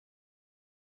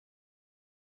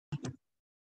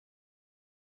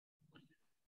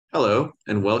Hello,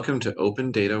 and welcome to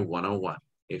Open Data 101,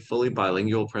 a fully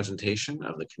bilingual presentation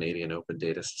of the Canadian Open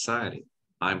Data Society.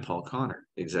 I'm Paul Connor,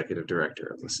 Executive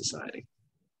Director of the Society.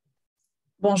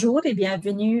 Bonjour et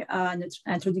bienvenue à notre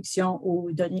introduction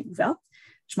aux données ouvertes.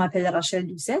 Je m'appelle Rachel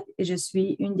Doucette et je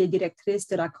suis une des directrices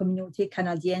de la communauté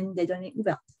canadienne des données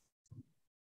ouvertes.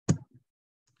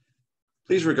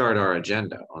 Please regard our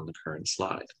agenda on the current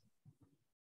slide.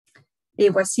 Et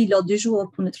voici l'ordre du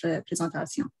jour pour notre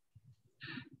présentation.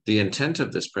 The intent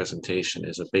of this presentation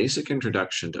is a basic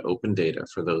introduction to open data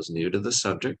for those new to the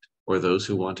subject or those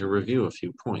who want to review a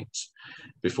few points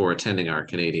before attending our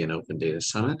Canadian Open Data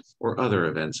Summit or other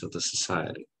events of the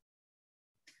Society.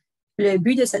 Le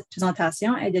but de cette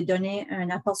présentation est de donner un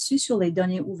aperçu sur les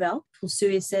données ouvertes pour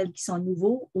ceux et celles qui sont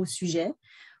nouveaux au sujet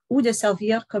ou de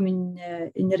servir comme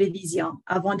une révision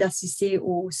avant d'assister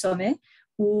au sommet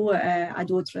ou à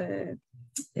d'autres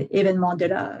événements de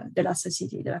la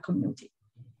société, de la communauté.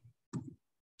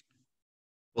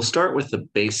 We'll start with the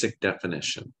basic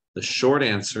definition, the short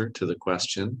answer to the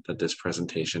question that this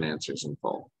presentation answers in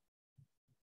full.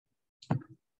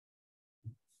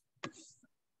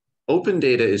 Open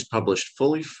data is published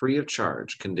fully free of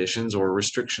charge, conditions or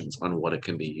restrictions on what it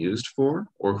can be used for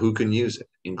or who can use it,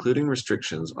 including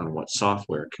restrictions on what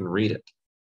software can read it.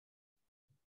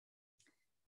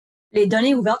 Les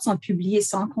données ouvertes sont publiées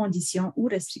sans conditions ou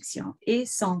restrictions et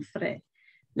sans frais.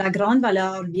 La grande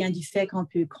valeur vient du fait qu'on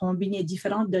peut combiner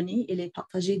différentes données et les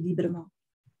partager librement.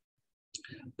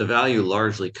 The value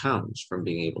largely comes from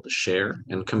being able to share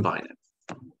and combine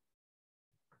it.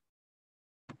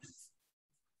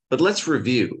 But let's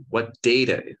review what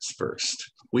data is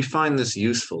first. We find this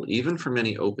useful even for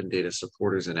many open data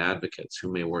supporters and advocates who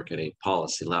may work at a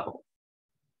policy level.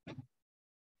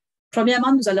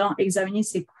 Premièrement, nous allons examiner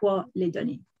c'est quoi les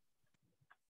données.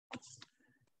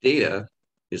 Data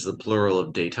is the plural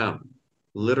of datum,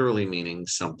 literally meaning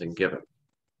something given.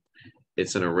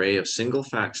 It's an array of single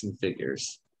facts and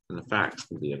figures, and the facts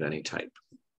can be of any type.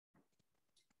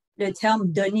 Le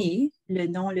terme données, le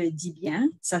nom le dit bien,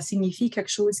 ça signifie quelque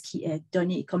chose qui est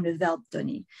donné, comme le verbe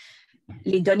donner.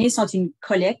 Les données sont une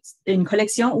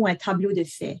collection ou un tableau de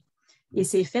faits, et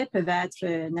ces faits peuvent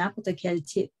être n'importe quel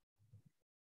type.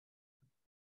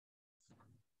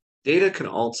 Data can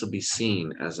also be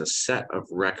seen as a set of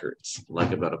records,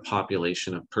 like about a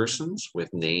population of persons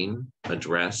with name,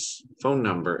 address, phone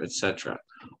number, etc.,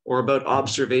 or about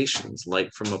observations,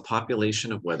 like from a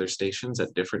population of weather stations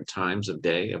at different times of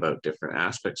day about different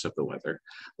aspects of the weather,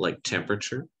 like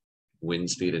temperature, wind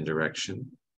speed and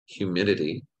direction,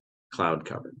 humidity, cloud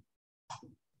cover.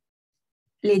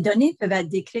 Les données peuvent être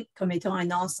décrites comme étant un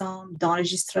ensemble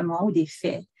d'enregistrements ou des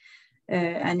faits.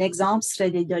 Un exemple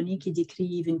serait des données qui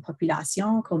décrivent une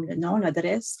population, comme le nom,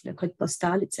 l'adresse, le code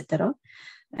postal, etc.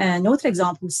 Un autre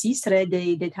exemple aussi serait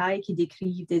des détails qui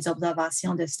décrivent des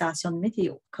observations de stations de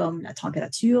météo, comme la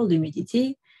température,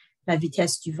 l'humidité, la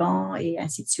vitesse du vent, et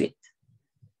ainsi de suite.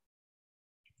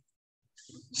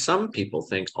 Some people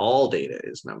think all data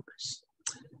is numbers.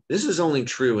 This is only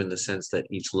true in the sense that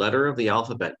each letter of the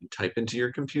alphabet you type into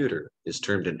your computer is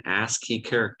termed an ASCII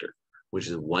character, which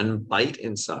is 1 byte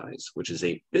in size, which is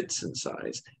 8 bits in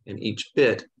size, and each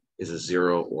bit is a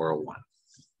 0 or a 1.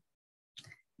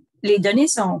 Les données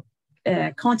sont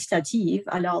quantitatives,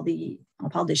 alors on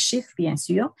parle de chiffres, bien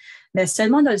sûr, mais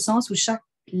seulement dans le sens où chaque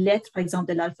lettre, par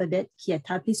exemple, de l'alphabet qui est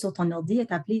tapée sur ton ordi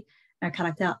est appelée un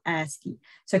caractère ASCII.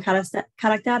 Ce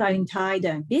caractère a une taille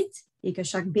d'un bit et que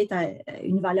chaque bit a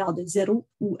une valeur de 0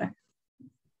 ou 1.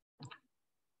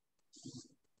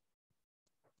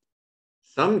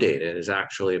 Some data is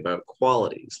actually about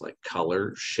qualities like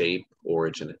color, shape,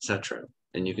 origin, etc.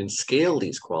 And you can scale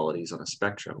these qualities on a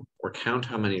spectrum or count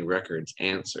how many records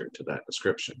answer to that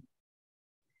description.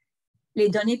 Les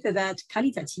données peuvent être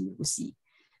qualitatives aussi,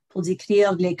 pour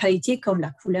décrire les qualités comme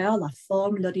la couleur, la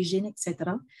forme, l'origine,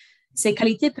 etc. Ces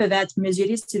qualités peuvent être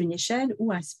mesurées sur une échelle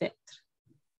ou un spectre.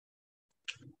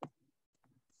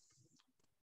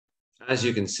 As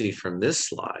you can see from this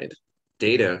slide,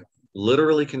 data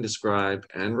literally can describe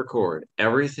and record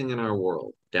everything in our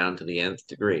world down to the nth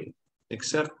degree,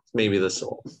 except maybe the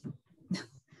soul.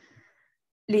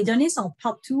 Les données sont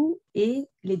partout et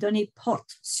les données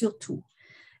portent surtout.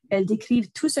 Elles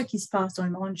décrivent tout ce qui se passe dans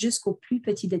le monde jusqu'au plus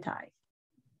petit détail.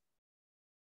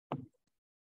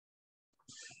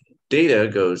 Data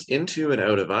goes into and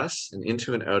out of us and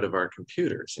into and out of our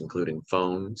computers, including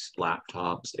phones,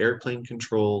 laptops, airplane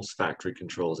controls, factory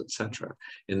controls, etc.,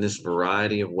 in this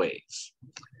variety of ways.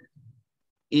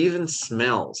 Even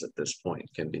smells at this point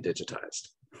can be digitized.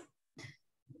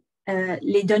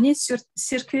 Les données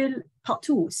circulent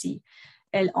partout aussi.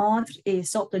 Elles entrent et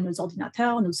sortent de nos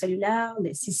ordinateurs, nos cellulaires,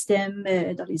 les systèmes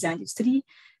dans les industries,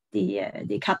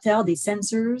 des capteurs, des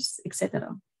sensors, etc.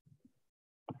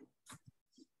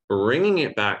 Bringing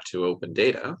it back to open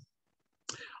data,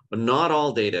 not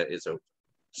all data is open.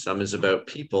 Some is about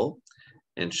people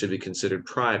and should be considered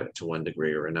private to one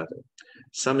degree or another.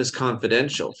 Some is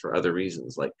confidential for other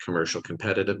reasons like commercial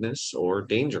competitiveness or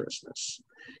dangerousness.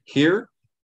 Here,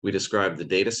 we describe the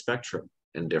data spectrum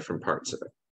and different parts of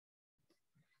it.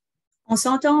 On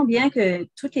s'entend bien que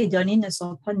toutes les données ne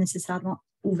sont pas nécessairement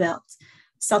ouvertes.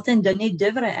 Certaines données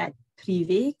devraient être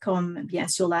privées, comme bien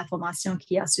sûr l'information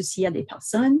qui est associée à des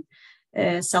personnes.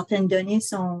 Certaines données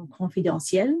sont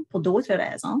confidentielles pour d'autres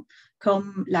raisons,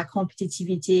 comme la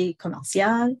compétitivité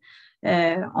commerciale.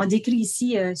 On décrit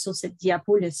ici sur cette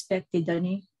diapo le spectre des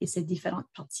données et ses différentes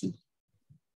parties.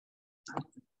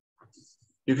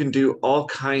 You can do all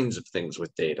kinds of things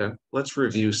with data. Let's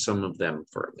review some of them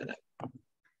for a minute.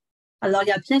 Alors, il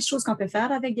y a plein de choses qu'on peut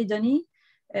faire avec des données.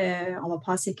 On va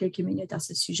passer quelques minutes à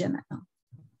ce sujet maintenant.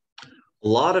 A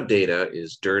lot of data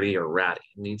is dirty or ratty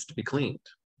and needs to be cleaned.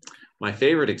 My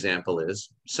favorite example is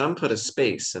some put a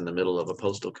space in the middle of a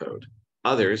postal code.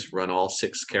 Others run all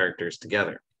 6 characters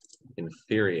together.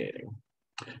 Infuriating.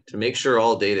 To make sure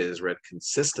all data is read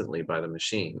consistently by the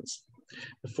machines,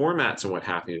 the formats and what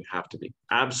have you have to be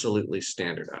absolutely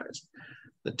standardized.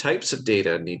 The types of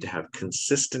data need to have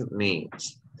consistent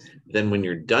names. Then when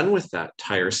you're done with that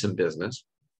tiresome business,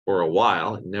 for a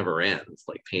while, it never ends,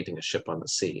 like painting a ship on the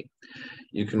sea,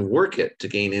 you can work it to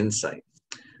gain insight.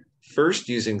 First,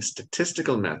 using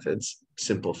statistical methods,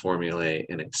 simple formulae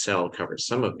in Excel covers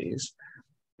some of these.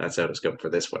 That's out of scope for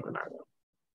this webinar, though.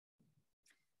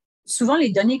 Souvent,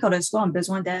 les données qu'on reçoit ont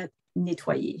besoin d'être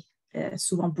nettoyées,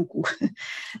 souvent beaucoup.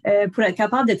 Pour être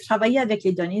capable de travailler avec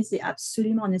les données, c'est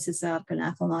absolument nécessaire que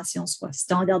l'information soit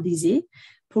standardisée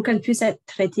pour qu'elle puisse être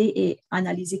traitée et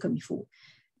analysée comme il faut.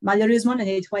 Malheureusement, le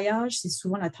nettoyage, c'est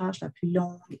souvent la tâche la plus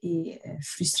longue et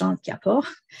frustrante qu'il y a pas.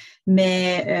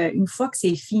 Mais une fois que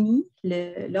c'est fini,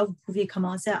 là, vous pouvez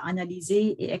commencer à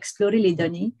analyser et explorer les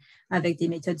données avec des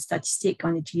méthodes statistiques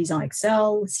en utilisant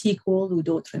Excel, SQL ou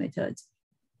d'autres méthodes.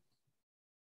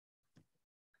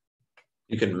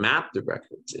 You can map the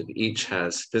records if each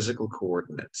has physical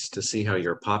coordinates to see how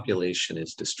your population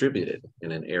is distributed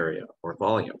in an area or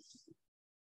volume.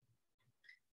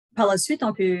 Par la suite,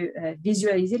 on peut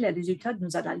visualiser les résultats de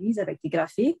nos analyses avec des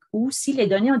graphiques ou si les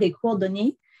données ont des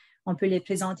coordonnées, on peut les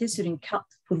présenter sur une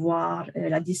carte pour voir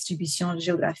la distribution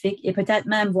géographique et peut-être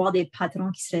même voir des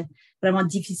patrons qui seraient vraiment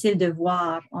difficiles de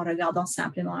voir en regardant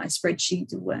simplement un spreadsheet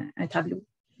ou un tableau.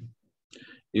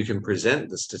 You can present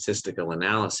the statistical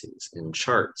analyses in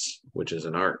charts, which is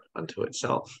an art unto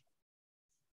itself.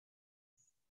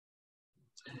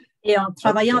 Et en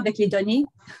travaillant avec les données,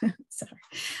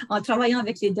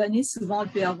 souvent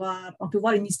on peut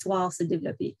voir une histoire se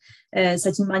développer.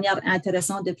 C'est une manière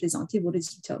intéressante de présenter vos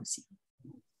résultats aussi.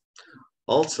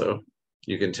 Also,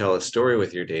 you can tell a story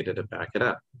with your data to back it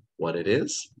up. What it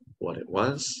is, what it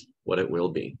was, what it will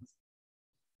be.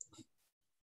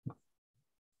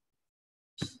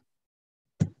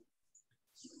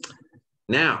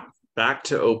 Now, back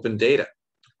to open data.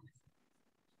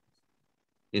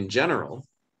 In general,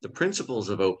 the principles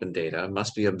of open data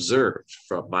must be observed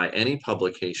by any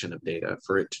publication of data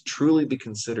for it to truly be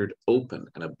considered open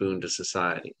and a boon to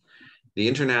society. The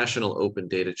International Open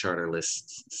Data Charter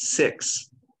lists 6.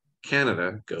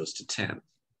 Canada goes to 10.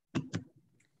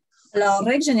 Alors, en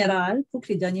règle générale, pour que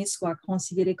les données soient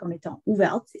considérées comme étant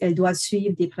ouvertes, elles doivent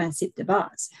suivre des principes de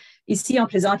base. Ici, on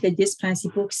présente les 10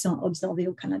 principaux qui sont observés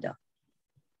au Canada.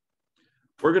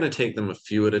 We're going to take them a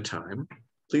few at a time.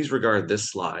 Please regard this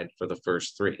slide for the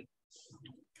first 3.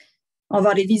 On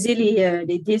va réviser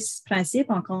les 10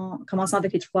 principes en commençant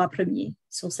avec les 3 premiers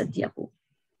sur cette diapo.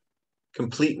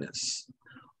 Completeness.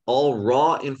 All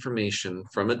raw information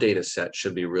from a data set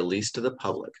should be released to the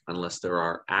public unless there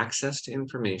are access to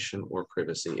information or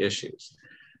privacy issues.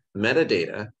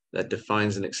 Metadata that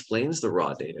defines and explains the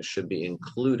raw data should be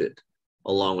included,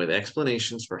 along with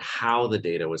explanations for how the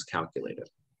data was calculated.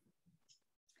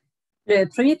 Le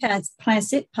premier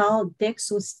principe parle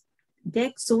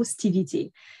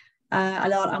d'exhaustivité.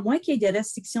 Alors, à moins qu'il y ait des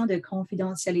restrictions de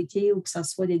confidentialité ou que ce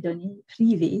soit des données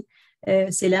privées,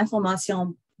 c'est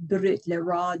l'information brute, le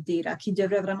raw data, qui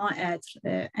devrait vraiment être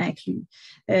inclus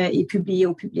et publié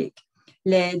au public.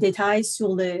 Les détails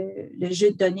sur le jeu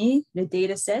de données, le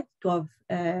dataset, doivent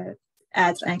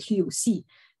être inclus aussi.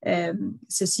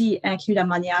 Ceci inclut la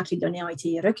manière que les données ont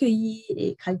été recueillies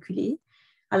et calculées.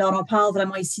 Alors, on parle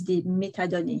vraiment ici des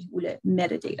métadonnées ou le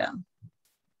metadata.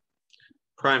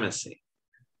 Primacy.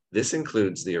 This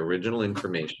includes the original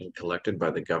information collected by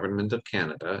the Government of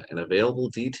Canada and available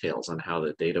details on how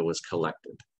the data was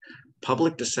collected.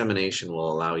 Public dissemination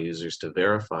will allow users to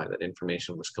verify that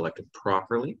information was collected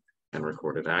properly and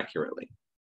recorded accurately.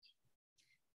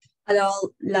 Alors,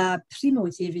 la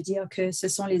primauté veut dire que ce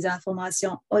sont les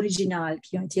informations originales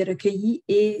qui ont été recueillies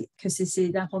et que c'est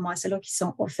ces informations-là qui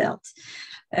sont offertes.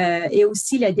 Et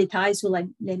aussi, les détails sur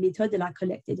les méthodes de la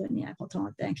collecte des données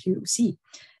importantes inclus aussi.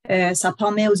 Ça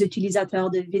permet aux utilisateurs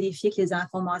de vérifier que les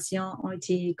informations ont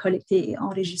été collectées et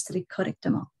enregistrées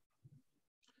correctement.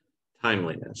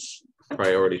 Timeliness.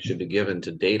 Priority should be given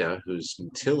to data whose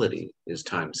utility is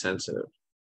time sensitive.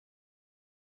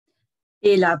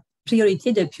 Et la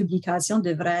priorité de publication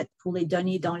devrait être pour les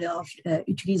données dont leur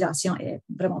utilisation est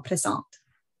vraiment pressante.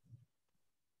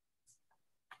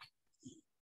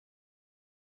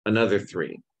 Another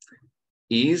 3,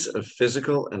 ease of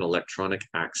physical and electronic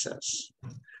access.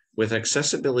 With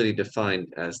accessibility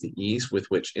defined as the ease with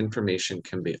which information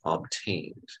can be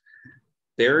obtained.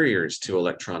 Barriers to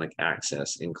electronic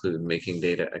access include making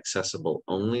data accessible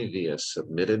only via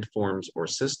submitted forms or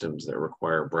systems that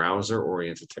require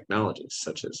browser-oriented technologies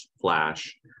such as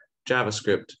Flash,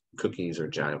 JavaScript, cookies, or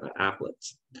Java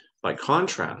applets. By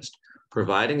contrast,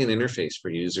 providing an interface for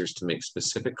users to make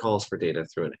specific calls for data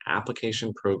through an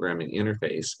application programming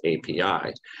interface,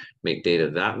 API, make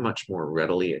data that much more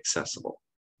readily accessible.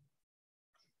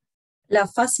 La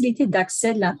facilité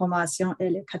d'accès de l'information est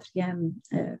le quatrième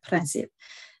principe.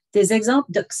 Des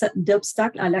exemples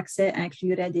d'obstacles à l'accès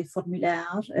incluraient des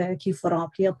formulaires qu'il faut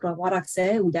remplir pour avoir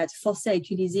accès ou d'être forcé à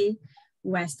utiliser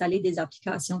ou installer des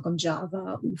applications comme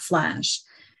Java ou Flash.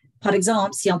 Par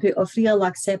exemple, si on peut offrir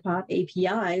l'accès par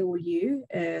API au lieu,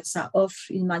 ça offre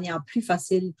une manière plus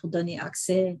facile pour donner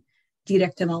accès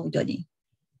directement aux données.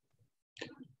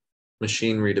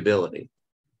 Machine readability.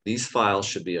 These files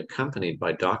should be accompanied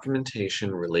by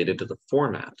documentation related to the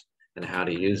format and how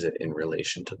to use it in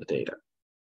relation to the data.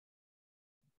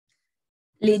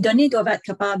 Les données doivent être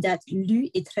capables d'être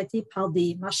lues et traitées par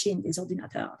des machines, des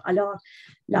ordinateurs. Alors,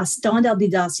 la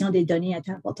standardisation des données est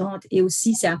importante et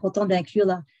aussi c'est important d'inclure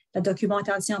la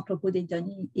documentation à propos des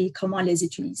données et comment les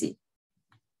utiliser.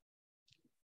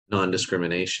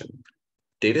 Non-discrimination.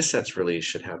 Datasets released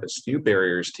should have as few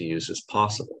barriers to use as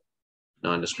possible.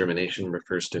 Non-discrimination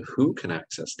refers to who can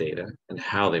access data and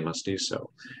how they must do so.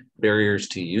 Barriers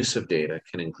to use of data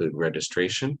can include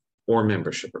registration or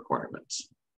membership requirements.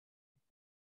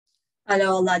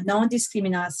 Alors, la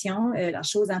non-discrimination, la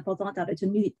chose importante à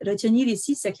retenir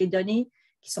ici, c'est que les données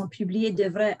qui sont publiées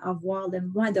devraient avoir le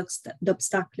moins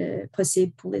d'obstacles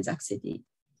possible pour les accéder.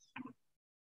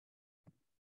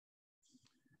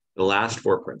 The last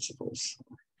 4 principles.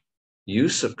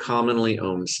 Use of commonly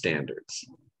owned standards.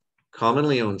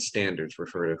 Commonly owned standards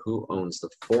refer to who owns the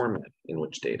format in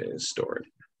which data is stored.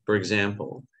 For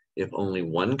example, if only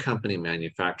one company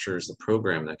manufactures the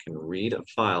program that can read a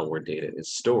file where data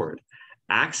is stored,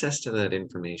 access to that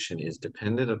information is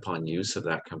dependent upon use of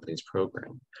that company's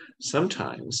program.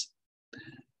 Sometimes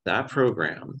that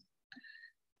program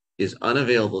is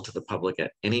unavailable to the public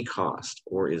at any cost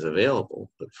or is available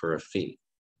but for a fee.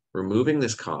 Removing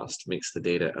this cost makes the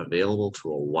data available to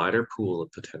a wider pool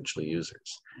of potential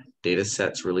users. Data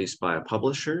sets released by a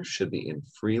publisher should be in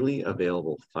freely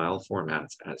available file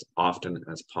formats as often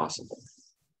as possible.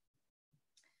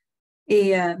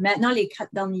 Et maintenant, les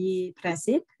 4 derniers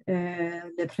principes.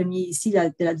 Le premier ici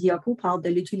de la diapo parle de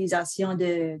l'utilisation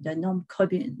d'un nom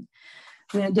commun.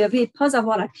 Vous ne devez pas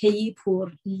avoir à payer pour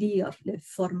lire le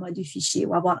format du fichier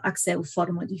ou avoir accès au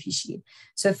format du fichier.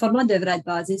 Ce format devrait être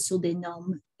basé sur des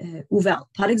normes ouvertes.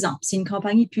 Par exemple, si une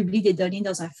compagnie publie des données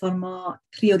dans un format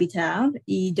prioritaire,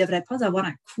 il ne devrait pas avoir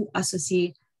un coût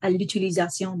associé à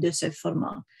l'utilisation de ce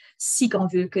format, si on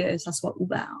veut que ça soit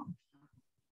ouvert.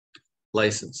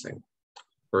 Licensing.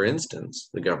 For instance,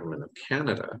 the Government of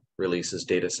Canada releases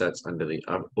datasets under the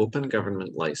Open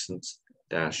Government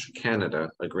License-Canada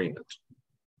Agreement.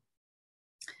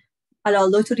 Alors,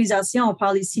 l'autorisation, on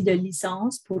parle ici de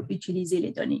licence pour utiliser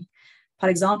les données. Par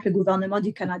exemple, le gouvernement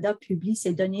du Canada publie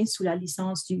ses données sous la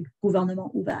licence du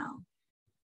gouvernement ouvert.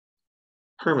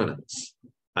 Permanence.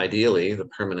 Ideally, the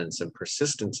permanence and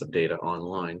persistence of data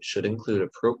online should include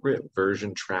appropriate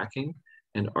version tracking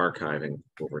and archiving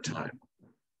over time.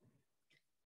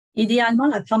 Idéalement,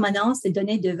 la permanence des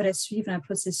données devrait suivre un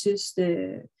processus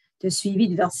de suivi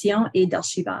de version et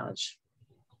d'archivage.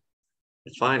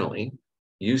 And finally,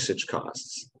 usage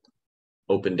costs.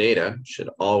 Open data should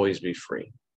always be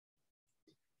free.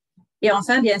 Et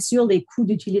enfin, bien sûr, les coûts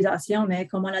d'utilisation, mais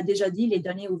comme on l'a déjà dit, les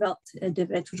données ouvertes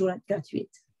devraient toujours être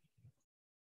gratuites.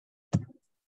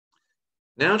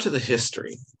 Now to the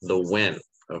history, the when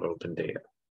of open data.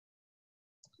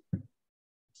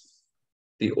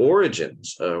 The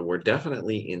origins were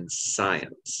definitely in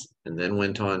science and then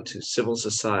went on to civil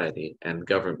society and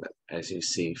government, as you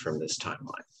see from this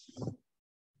timeline.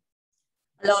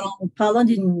 Alors, en parlant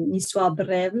d'une histoire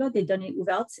brève là, des données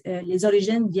ouvertes, les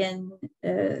origines viennent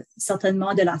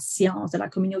certainement de la science, de la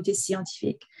communauté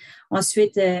scientifique.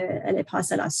 Ensuite, elle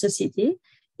passe à la société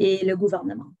et le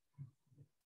gouvernement.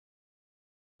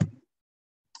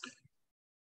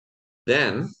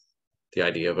 Then, the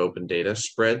idea of open data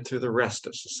spread through the rest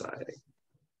of society.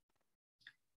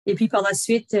 Et puis, par la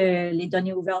suite, les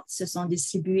données ouvertes se sont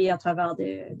distribuées à travers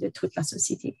de toute la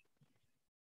société.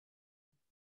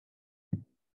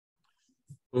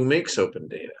 Who makes open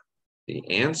data? The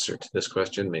answer to this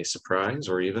question may surprise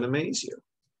or even amaze you.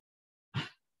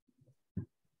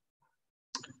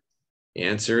 The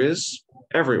answer is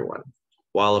everyone.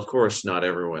 While, of course, not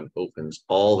everyone opens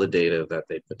all the data that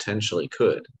they potentially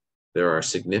could, there are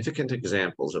significant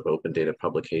examples of open data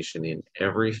publication in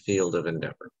every field of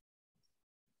endeavor.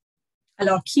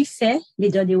 Alors, qui fait les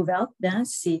données ouvertes? Ben,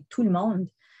 c'est tout le monde.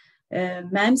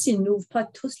 Même s'ils n'ouvrent pas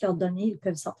tous leurs données, ils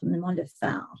peuvent certainement le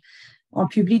faire. On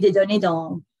publie des données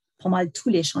dans pas mal tous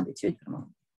les champs d'études, vraiment.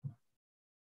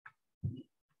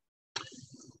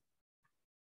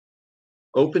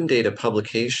 Open data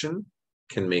publication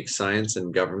can make science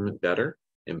and government better,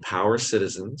 empower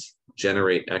citizens,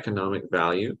 generate economic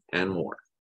value, and more.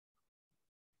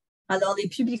 Alors, les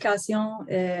publications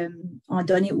en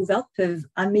données ouvertes peuvent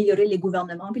améliorer les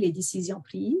gouvernements et les décisions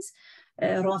prises,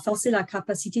 renforcer la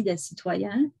capacité des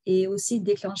citoyens et aussi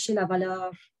déclencher la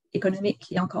valeur économique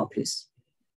et encore plus.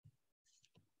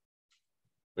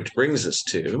 Which brings us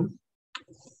to,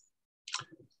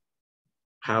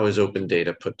 how is open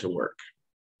data put to work?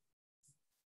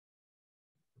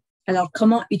 Alors,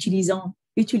 comment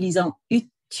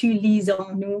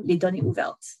utilisons-nous les données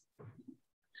ouvertes?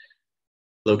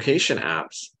 Location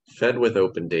apps fed with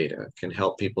open data can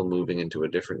help people moving into a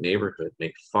different neighborhood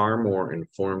make far more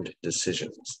informed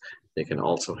decisions. They can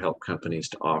also help companies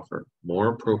to offer more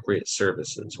appropriate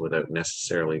services without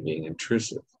necessarily being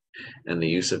intrusive. And the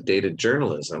use of data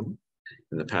journalism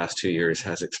in the past 2 years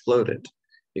has exploded,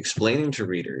 explaining to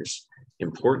readers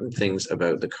important things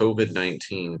about the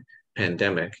COVID-19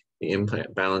 pandemic, the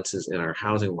imbalances in our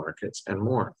housing markets, and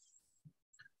more.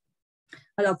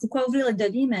 Alors, pourquoi ouvrir les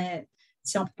données? Mais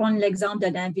si on prend l'exemple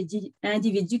d'un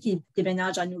individu qui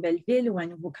déménage à une nouvelle ville ou un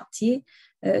nouveau quartier,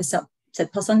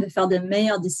 cette personne veut faire de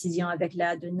meilleures décisions avec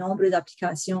l'aide de nombreuses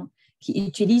applications qui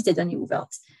utilisent des données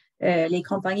ouvertes. Les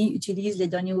compagnies utilisent les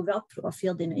données ouvertes pour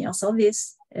offrir des meilleurs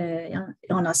services.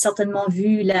 On a certainement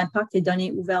vu l'impact des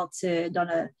données ouvertes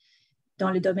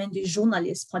dans le domaine du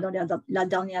journalisme pendant la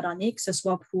dernière année, que ce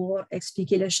soit pour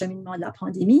expliquer le cheminement de la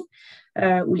pandémie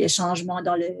ou les changements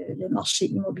dans le marché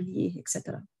immobilier,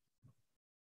 etc.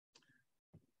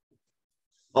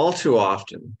 All too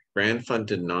often,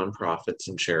 grant-funded nonprofits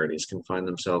and charities can find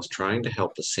themselves trying to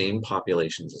help the same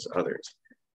populations as others,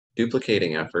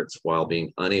 duplicating efforts while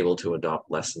being unable to adopt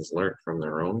lessons learned from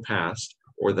their own past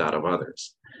or that of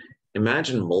others.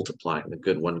 Imagine multiplying the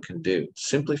good one can do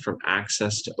simply from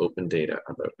access to open data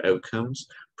about outcomes,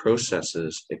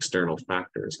 processes, external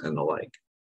factors, and the like.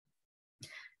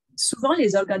 Souvent,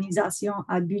 les organisations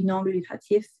à but non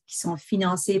lucratif qui sont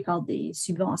financées par des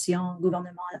subventions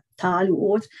gouvernementales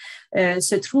ou autres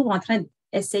se trouvent en train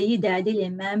d'essayer d'aider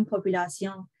les mêmes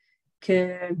populations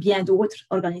que bien d'autres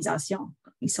organisations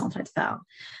ils sont en train de faire.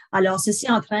 Alors, ceci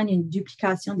entraîne une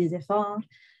duplication des efforts.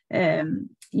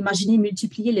 Imaginez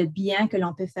multiplier le bien que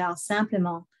l'on peut faire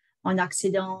simplement en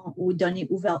accédant aux données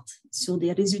ouvertes sur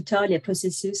des résultats, les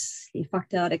processus, les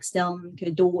facteurs externes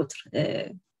que d'autres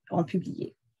ont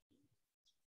publiés.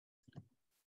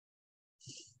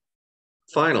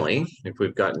 Finally, if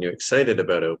we've gotten you excited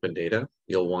about open data,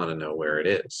 you'll want to know where it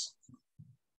is.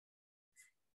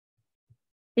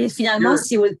 Et finalement,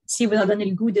 si vous en donnez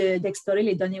le goût d'explorer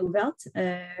les données ouvertes,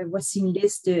 voici une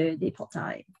liste des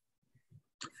portails.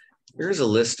 Here's a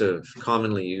list of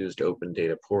commonly used open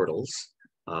data portals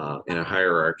in a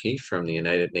hierarchy from the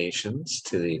United Nations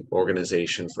to the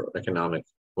Organization for Economic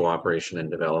Cooperation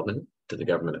and Development, to the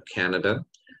Government of Canada,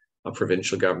 a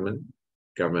provincial government,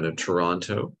 Government of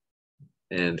Toronto,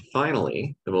 and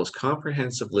finally, the most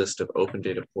comprehensive list of open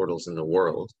data portals in the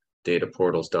world,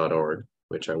 dataportals.org,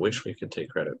 which I wish we could take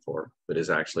credit for, but is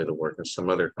actually the work of some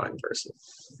other fine person.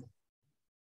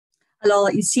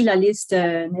 Alors, ici, la liste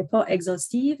n'est pas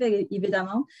exhaustive,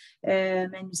 évidemment, mais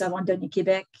nous avons donné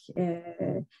Québec,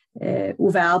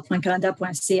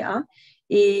 ouvert.canada.ca,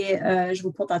 et je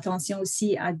vous porte attention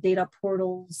aussi à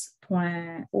dataportals.org,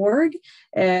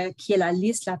 qui est la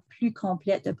liste la plus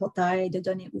complète de portails de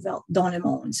données ouvertes dans le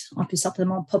monde. On ne peut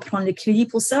certainement pas prendre le crédit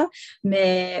pour ça,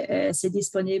 mais c'est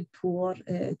disponible pour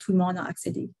tout le monde à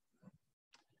accéder.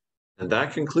 And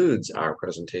that concludes our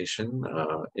presentation,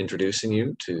 introducing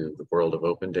you to the world of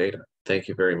open data. Thank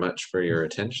you very much for your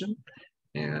attention,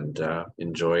 and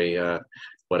enjoy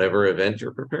whatever event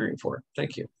you're preparing for.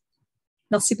 Thank you.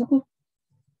 Merci beaucoup.